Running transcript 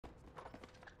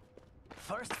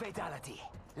First fatality.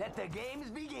 Let the games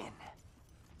begin.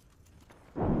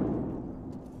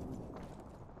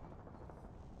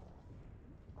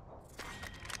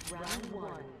 Round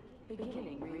 1.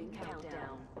 Beginning ring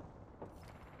countdown.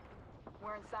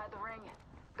 We're inside the ring.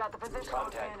 Got the position.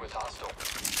 Contact with hostile.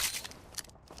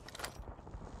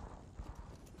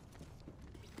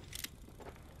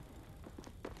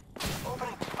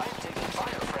 Opening. I am taking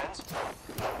fire, friends.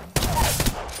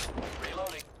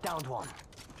 Reloading. Downed one.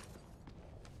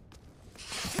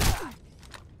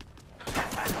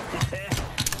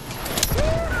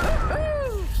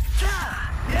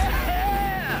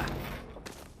 Yeah!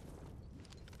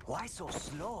 Why so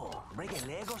slow? Break a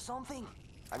leg or something?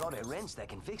 I got a wrench that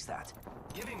can fix that.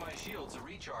 Giving my shields a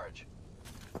recharge.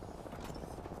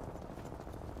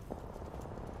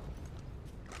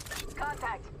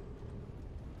 Contact.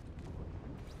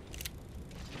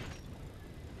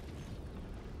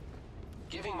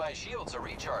 Giving my shields a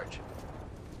recharge.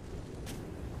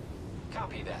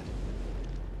 Copy that.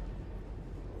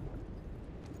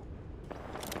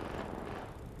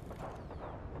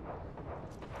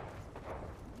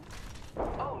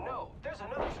 Oh no, there's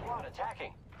another squad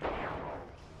attacking.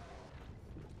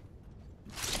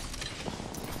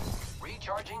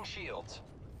 Recharging shields.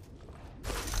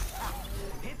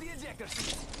 Hit the ejector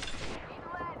seat. Need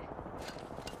lead.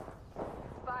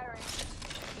 Firing.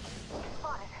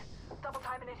 Spotted. Double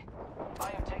timing it.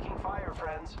 I am taking fire,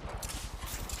 friends.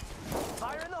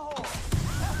 Fire in the hole.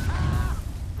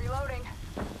 Reloading.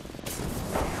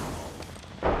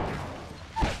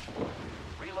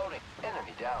 Reloading.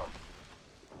 Enemy down.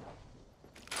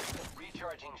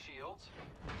 Recharging shields.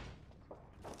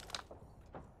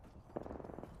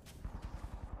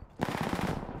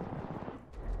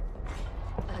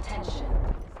 Attention.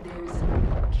 There's a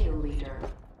new kill leader.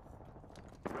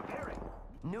 Repairing.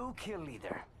 New kill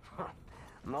leader.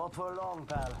 Not for long,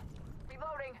 pal.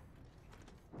 Reloading.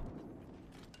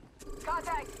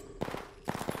 Contact.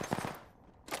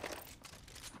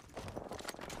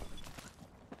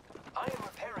 I am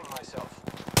repairing myself.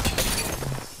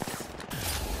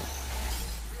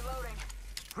 Reloading.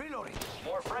 Reloading.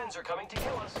 More friends are coming to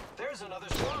kill us. There's another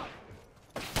squad.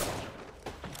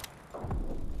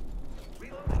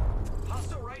 Reloading.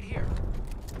 Hostile right here.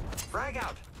 Frag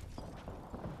out.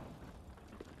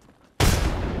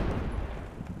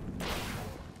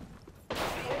 The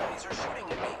enemies are shooting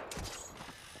at me.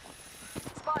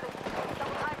 Spotted.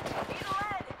 Double timing. Need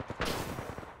lead.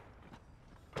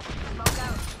 Smoke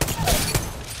out.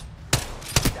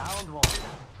 Downed one.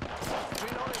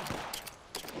 Reloading.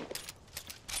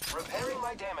 Repairing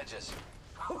my damages.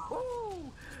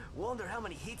 Hoo-hoo! Wonder how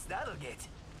many hits that'll get.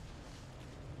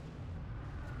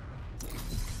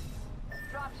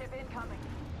 Dropship incoming.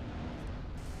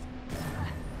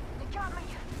 It got me.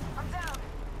 I'm down.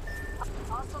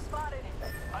 Hostile spotted.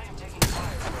 I am taking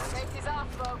fire, friends. Safety's off,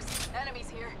 folks. Enemies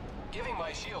here. Giving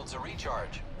my shields a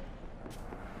recharge.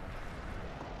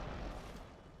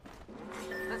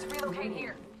 Let's relocate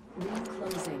here. Ring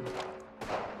closing.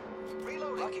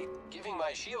 Reload. Lucky. Giving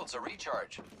my shields a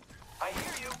recharge. I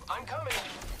hear you. I'm coming.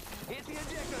 Hit the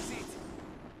ejector seat.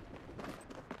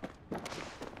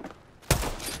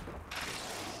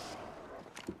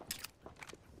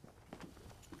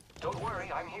 Don't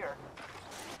worry, I'm here.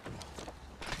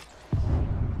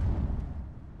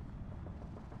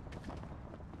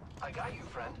 I got you,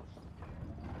 friend.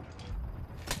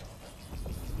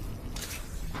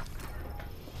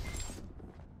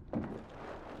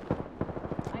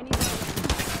 I need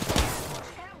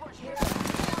ambush here.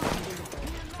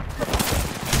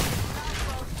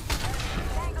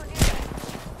 Tango near.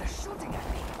 They're shooting at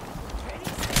me. Ready?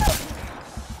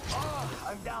 Oh,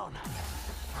 I'm down.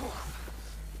 Whew.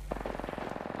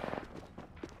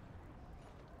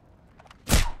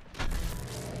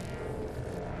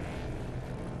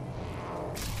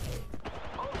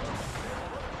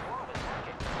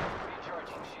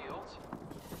 Recharging shields.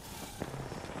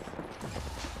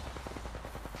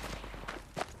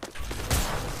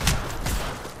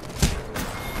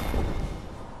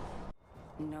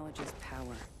 Knowledge is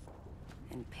power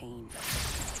and pain.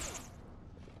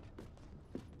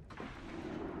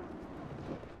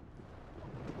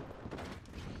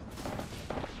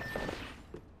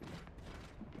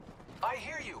 I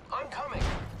hear you. I'm coming.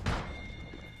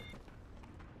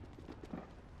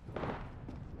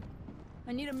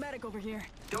 I need a medic over here.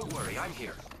 Don't worry, I'm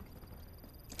here.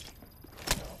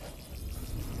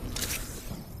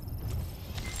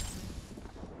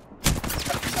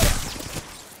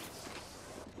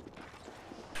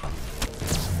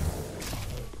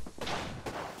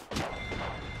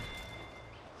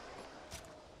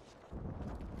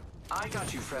 I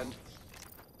got you, friend.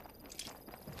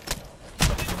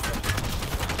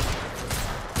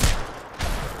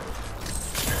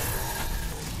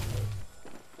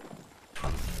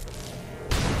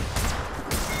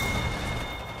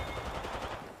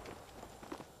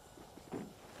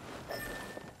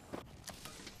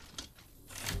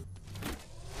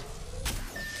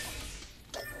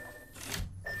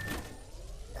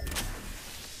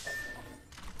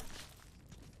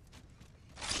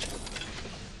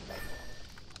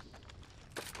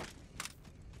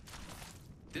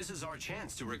 This is our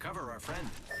chance to recover our friend.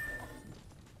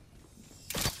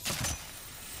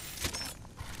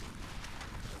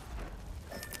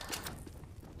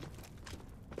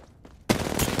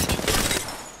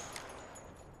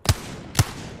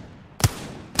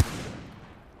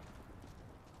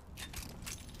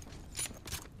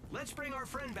 Let's bring our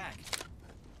friend back.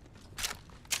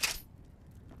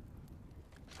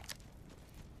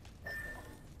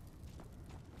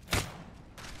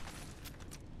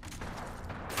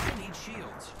 I need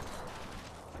shields.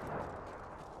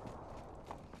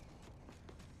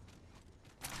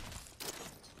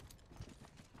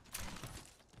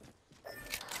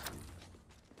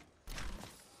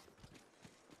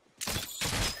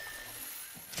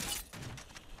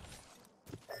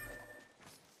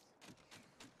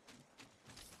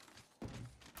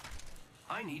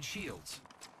 I need shields.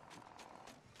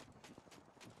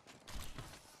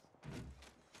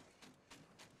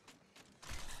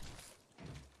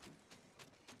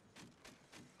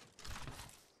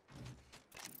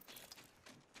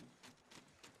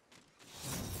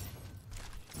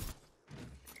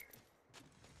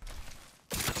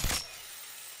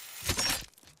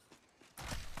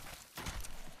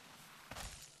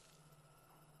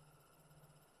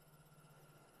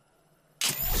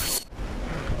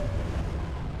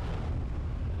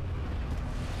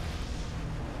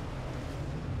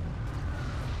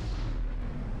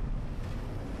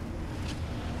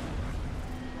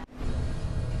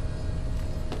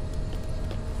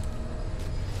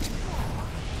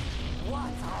 What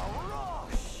a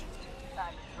rush!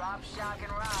 Time to drop, shock,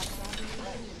 and rock.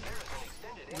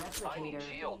 I need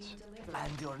shields.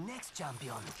 And your next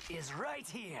champion is right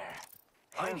here.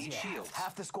 I Hells need yeah. shields.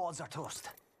 Half the squads are toast.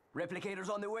 Replicators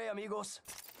on the way, amigos.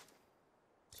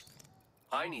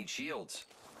 I need shields.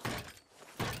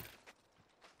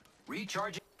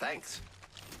 Recharging. Thanks.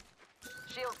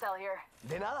 Shield cell here.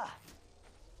 De nada.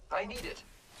 I need it.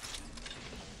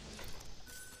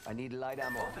 I need light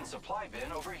ammo. Open supply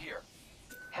bin over here.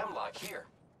 Hemlock here.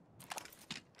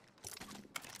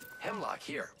 Hemlock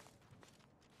here.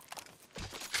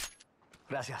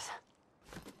 Gracias.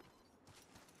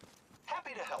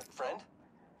 Happy to help, friend.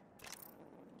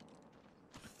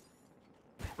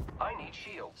 I need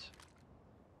shields.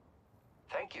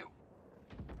 Thank you.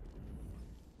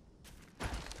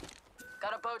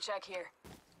 Got a bow check here.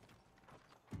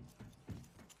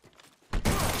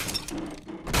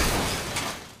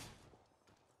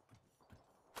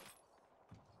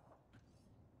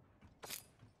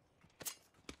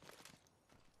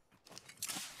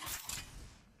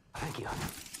 Thank you.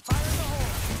 Fire in the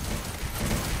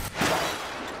hole!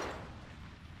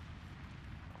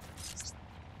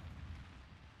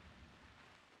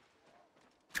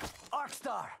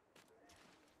 Arcstar!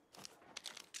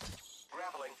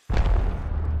 Grappling.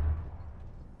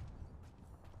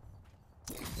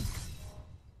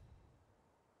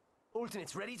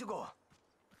 Ultimates ready to go.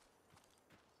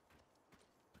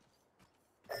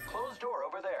 Closed door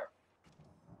over there.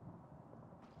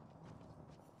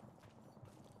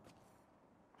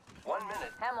 One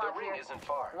minute. Hemlock The ring here. isn't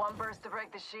far. One burst to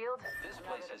break the shield. This another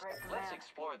place to is... break the Let's man.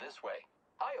 explore this way.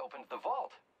 I opened the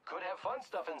vault. Could have fun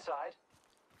stuff inside.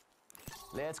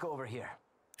 Let's go over here.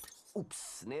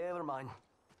 Oops, never mind.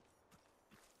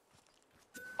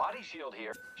 Body shield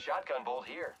here. Shotgun bolt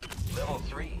here. Level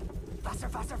 3. Faster,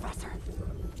 faster, faster!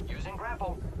 Using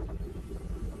grapple.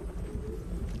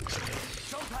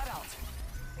 Jump pad out!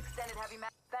 Extended heavy mag.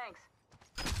 Thanks.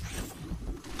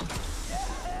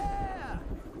 Yeah!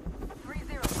 3-0,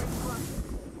 break club.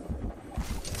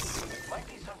 Might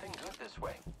be something good this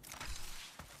way.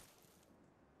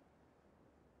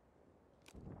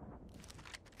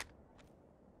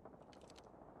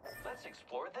 Let's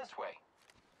explore this way.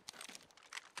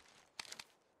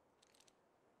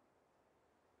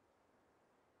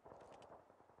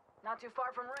 Not too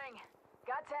far from ring.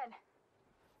 Got 10.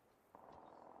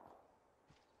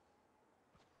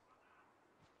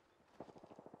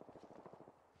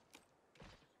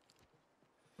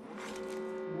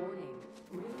 Warning.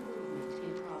 Ring movement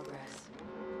in progress.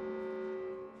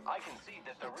 I can see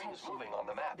that the ring's moving on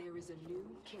the map. There is a new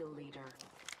kill leader.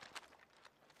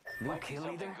 New Might be kill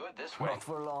something leader? good this way. Not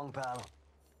for long, pal.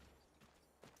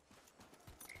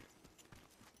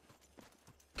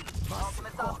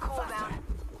 Ultimate's off cooldown.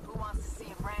 Who wants to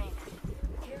see it rain?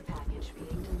 Care package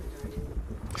being delivered.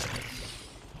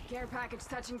 Care package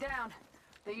touching down.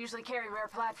 They usually carry rare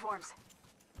platforms.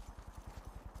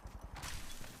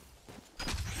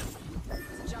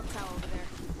 There's a jump tower over there.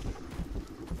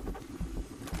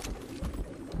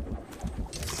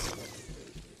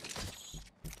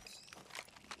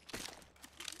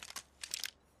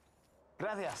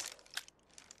 Gracias.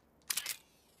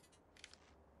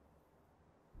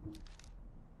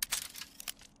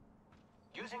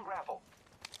 Using grapple.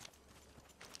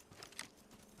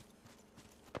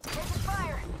 Taking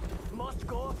fire! Must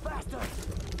go faster.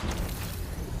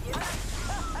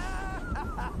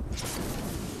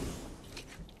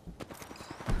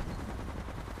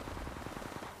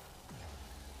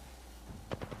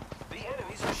 The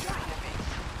enemies are shooting at me.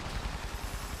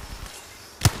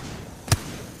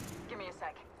 Give me a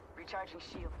sec. Recharging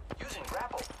shield. Using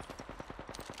grapple.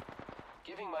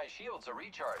 Giving my shields a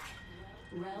recharge.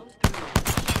 Round 3.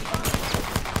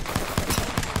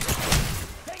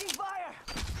 Taking fire.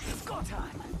 It's go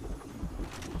time.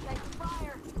 Taking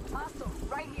fire! Hostile,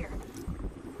 right here.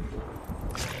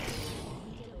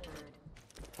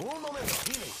 Delivered. Un momento,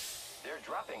 healing. They're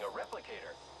dropping a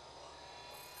replicator.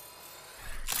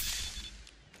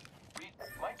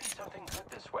 Might be something good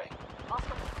this way.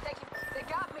 Oscar, thank you. They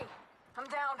got me. I'm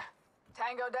down.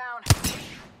 Tango down.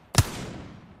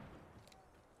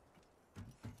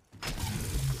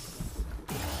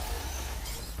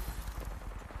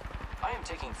 I am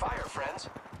taking fire, friends.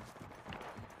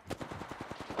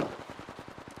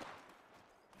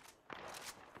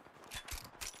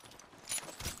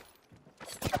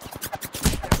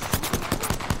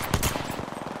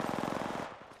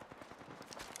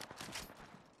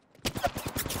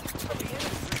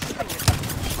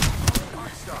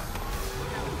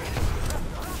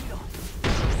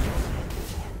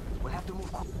 We'll have to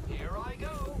move quick. Here I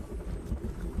go.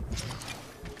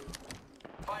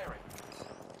 Firing.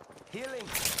 Healing.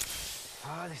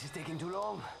 Ah, this is taking too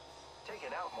long. Taking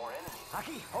out more enemies.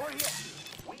 Aki, over here.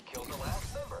 We killed the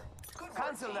last member. Good work,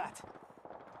 Cancel team. that.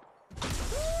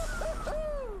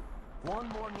 One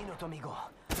more minute, amigo.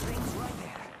 Ring's right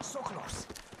there. So close.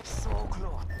 So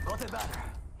close. Got a banner.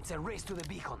 It's a race to the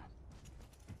beacon.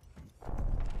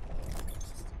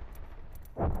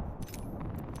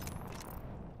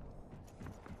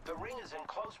 The ring is in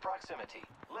close proximity.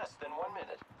 Less than 1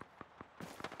 minute.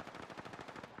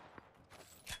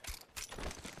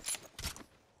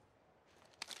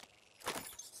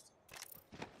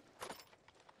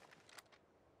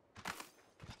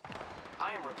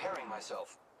 I am repairing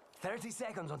myself. 30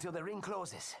 seconds until the ring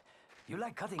closes. You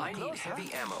like cutting I it need close, heavy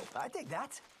huh? ammo. I take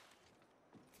that.